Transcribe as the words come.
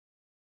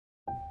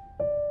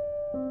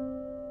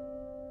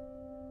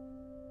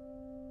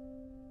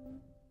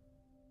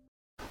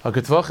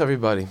Good voch,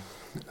 everybody.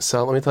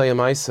 So let me tell you,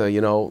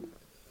 Maaseh,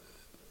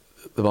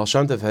 the Baal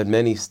Shem Tov had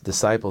many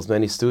disciples,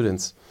 many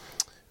students.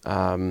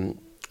 There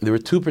were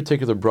two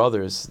particular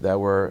brothers that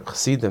were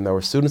chassidim, that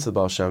were students of the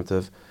Baal Shem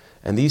Tov,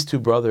 and these two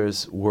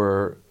brothers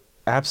were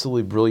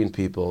absolutely brilliant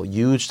people,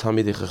 huge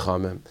talmidei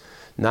chachamim.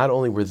 Not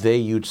only were they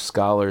huge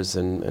scholars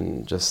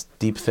and just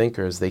deep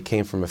thinkers, they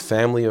came from a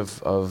family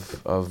of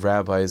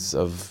rabbis,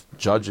 of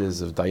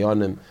judges, of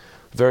dayanim,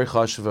 very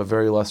chashuv, a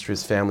very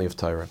illustrious family of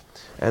Torah.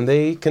 And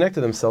they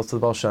connected themselves to the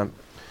Baal Shem.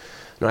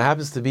 Now it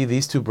happens to be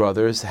these two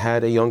brothers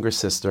had a younger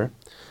sister,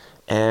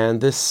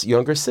 and this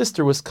younger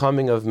sister was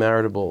coming of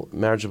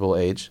marriageable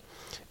age,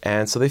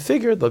 and so they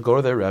figured they'll go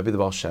to their Rebbe, the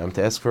Baal Shem,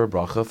 to ask for a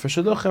bracha for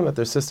shidduchim, that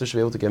their sister should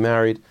be able to get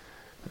married,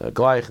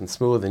 gleich and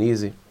smooth and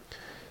easy.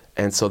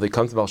 And so they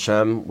come to Baal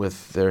Shem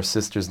with their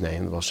sister's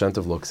name. The Baal Shem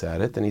Tov looks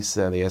at it, and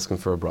they ask him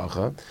for a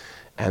bracha.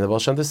 And the Baal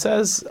Shem Tov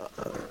says,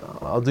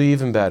 I'll do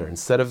even better.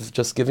 Instead of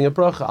just giving a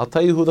bracha, I'll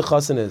tell you who the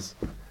chosson is,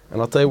 and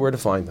I'll tell you where to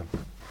find them.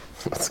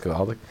 That's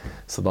gevaldik.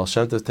 So Baal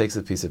Shem Tov takes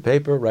a piece of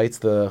paper, writes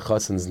the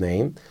chosson's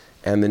name,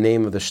 and the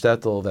name of the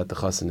shtetl that the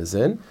chosson is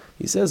in.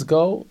 He says,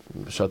 go,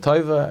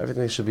 shatayva,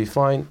 everything should be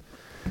fine.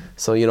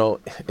 So,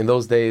 in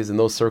those days, in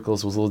those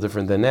circles, it was a little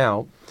different than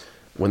now.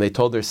 When they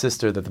told their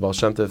sister that the Baal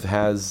Shem Tov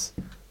has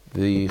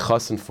the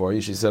chosson for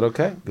you, she said,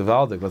 okay,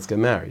 gevaldik, let's get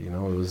married. It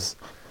was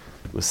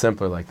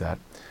simpler like that.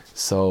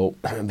 So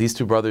these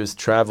two brothers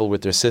travel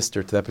with their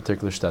sister to that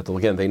particular shtetl.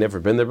 Again, they've never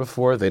been there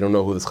before. They don't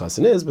know who this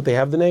chosson is, but they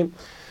have the name.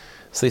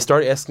 So they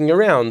start asking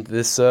around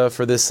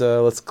for this.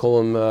 Let's call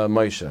him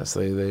Moishe.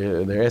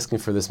 So they're asking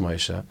for this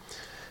Moishe,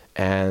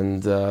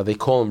 and they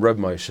call him Reb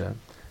Moishe.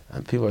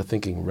 And people are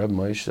thinking Reb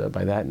Moishe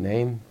by that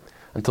name,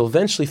 until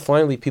eventually,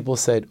 finally, people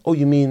said, "Oh,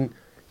 you mean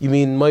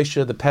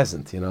Moishe the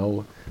peasant?"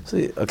 So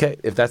okay,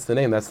 if that's the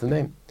name, that's the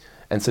name.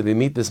 And so they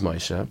meet this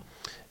Moishe,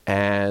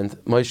 and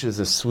Moishe is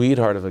a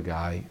sweetheart of a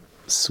guy,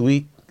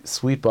 sweet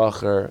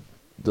bacher,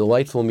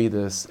 delightful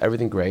middos,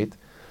 everything great.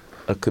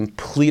 A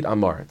complete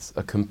amaretz,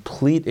 a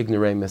complete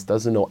ignoramus,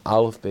 doesn't know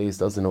alef, beis,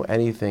 doesn't know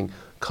anything,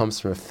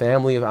 comes from a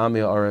family of ami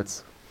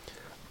haaretz.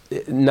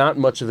 Not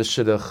much of a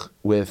shidduch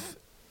with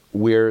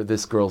where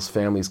this girl's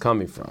family is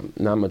coming from.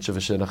 Not much of a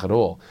shidduch at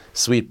all.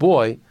 Sweet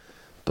boy,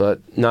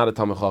 but not a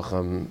talmid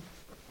chacham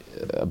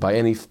by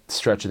any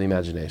stretch of the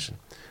imagination.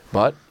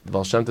 But the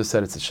Baal Shem Tov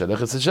said it's a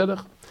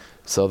shidduch.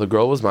 So the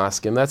girl was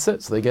masking, that's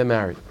it. So they get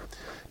married.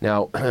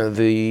 Now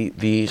the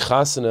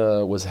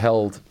chasuna was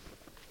held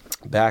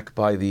back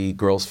by the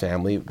girl's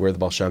family, where the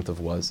Baal Shem Tov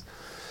was.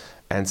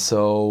 And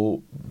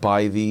so,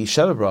 by the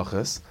sheva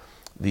brachos,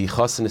 the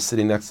chosson is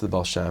sitting next to the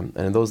Baal Shem.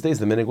 And in those days,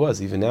 the minhag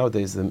was, even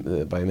nowadays,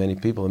 by many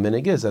people, the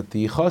minhag is that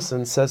the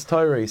chosson says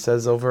Torah, he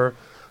says over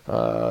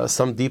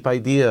some deep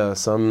idea,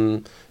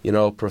 some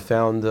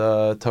profound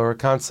Torah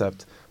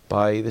concept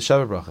by the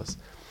sheva brachos.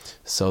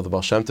 So the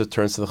Baal Shem Tov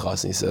turns to the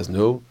chosson, he says,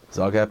 "No,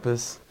 zag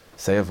epis,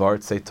 say a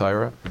vort, say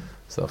Torah."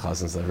 So the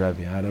chosson said,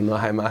 "Rebbe, I don't know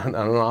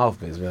alef,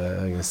 beis, I'm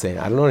going to say,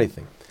 I don't know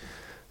anything."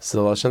 So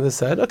the Baal Shem Tov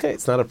said, "Okay,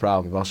 it's not a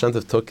problem." Baal Shem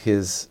Tov took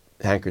his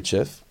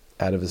handkerchief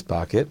out of his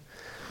pocket,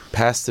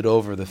 passed it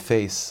over the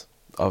face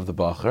of the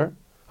bacher,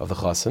 of the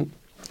chosson,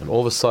 and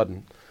all of a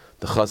sudden,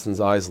 the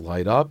chosson's eyes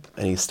light up,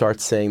 and he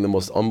starts saying the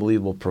most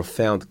unbelievable,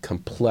 profound,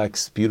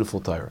 complex,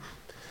 beautiful Torah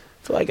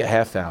for like a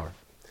half hour.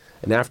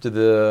 And after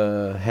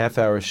the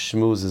half-hour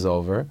shmooze is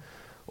over,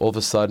 all of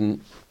a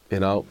sudden,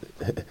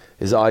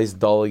 his eyes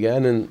dull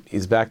again, and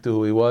he's back to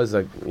who he was.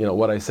 Like,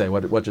 what I say,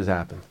 what just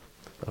happened?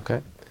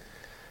 Okay.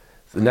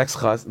 The next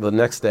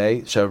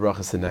day, sheva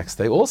brachos the next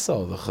day.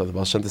 Also, the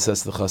Baal Shem Tov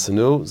says to the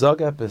chosson, "Zag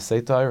epis,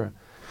 say Torah."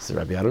 He said,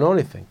 "Rebbe, I don't know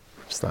anything.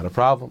 It's not a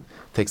problem."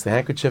 Takes the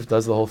handkerchief,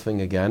 does the whole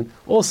thing again.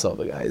 Also,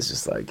 the guy is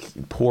just like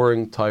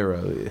pouring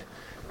Torah.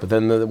 But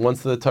then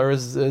once the Torah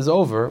is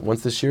over,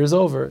 once the shiur is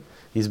over,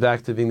 he's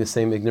back to being the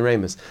same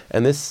ignoramus.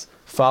 And this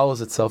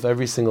follows itself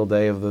every single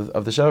day of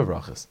the sheva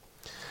brachos.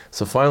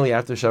 So finally,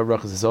 after sheva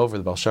brachos is over,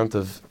 the Baal Shem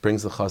Tov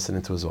brings the chosson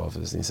into his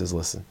office, and he says,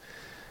 "Listen,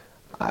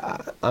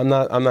 I'm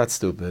not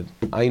stupid.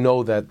 I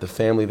know that the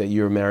family that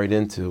you're married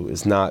into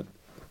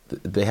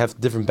they have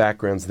different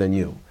backgrounds than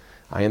you.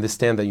 I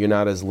understand that you're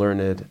not as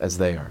learned as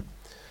they are.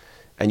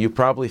 And you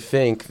probably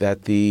think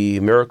that the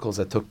miracles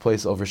that took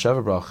place over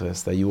sheva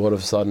brachos, that you all of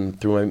a sudden,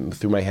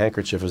 through my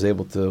handkerchief, was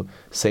able to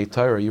say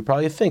Torah, you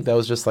probably think that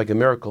was just like a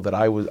miracle that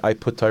I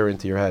put Torah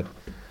into your head.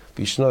 But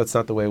you should know that's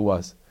not the way it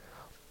was.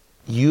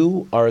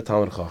 You are a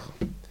talmid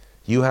chacham.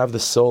 You have the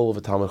soul of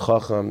a talmid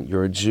chacham.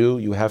 You're a Jew.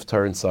 You have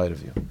Torah inside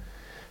of you.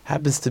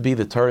 Happens to be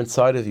the Torah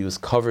inside of you is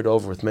covered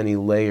over with many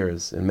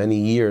layers and many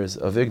years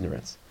of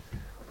ignorance.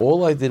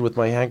 All I did with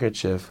my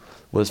handkerchief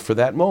was for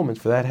that moment,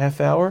 for that half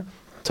hour,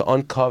 to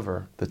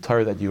uncover the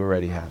Torah that you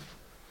already have.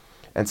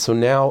 And so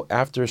now,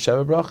 after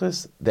sheva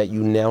brachos, that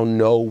you now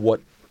know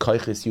what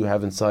kaiches you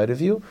have inside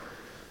of you,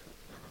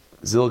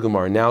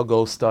 Zilgamar, now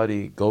go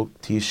study, go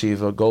to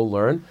yeshiva, go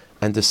learn,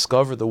 and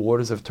discover the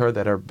waters of Torah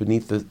that are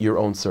beneath your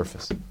own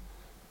surface.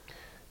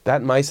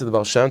 That Maaseh of the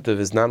Baal Shem Tov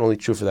is not only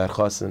true for that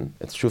chosson,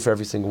 it's true for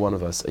every single one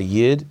of us. A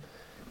yid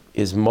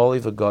is moli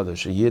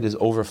v'gadosh. A yid is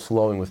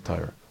overflowing with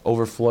Torah.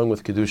 overflowing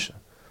with kedusha.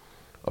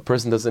 A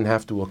person doesn't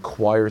have to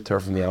acquire Torah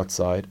from the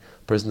outside.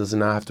 A person does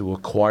not have to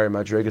acquire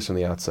madrigas from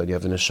the outside. You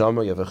have a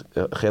neshama, you have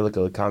a chelik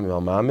elikam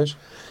al mamish.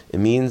 It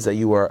means that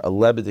you are a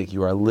lebedik,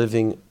 you are a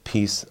living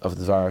piece of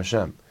the Dvar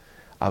Hashem.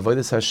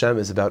 Avodas Hashem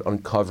is about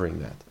uncovering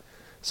that.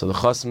 So the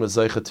chosson was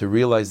zeicha to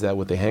realize that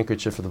with the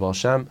handkerchief of the Baal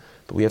Shem,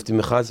 but we have to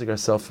mechazik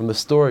ourselves from the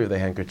story of the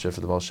handkerchief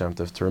of the Baal Shem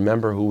Tov, to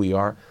remember who we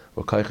are,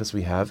 what kaiches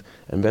we have,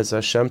 and Bezras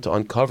Hashem to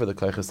uncover the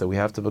kaiches that we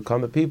have to become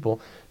the people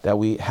that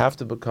we have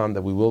to become,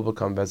 that we will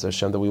become, Bezras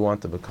Hashem, that we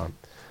want to become.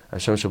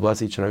 Hashem shall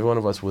bless each and every one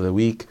of us with a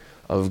week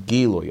of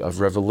gilui, of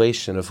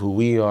revelation of who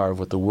we are, of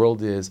what the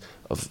world is,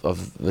 of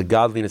the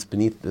godliness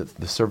beneath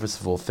the surface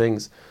of all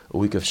things, a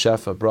week of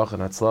shefa, bracha,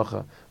 and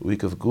hatzlacha, a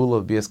week of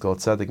gula, bias kol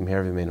tzedek,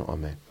 meher v'meinu,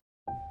 amen.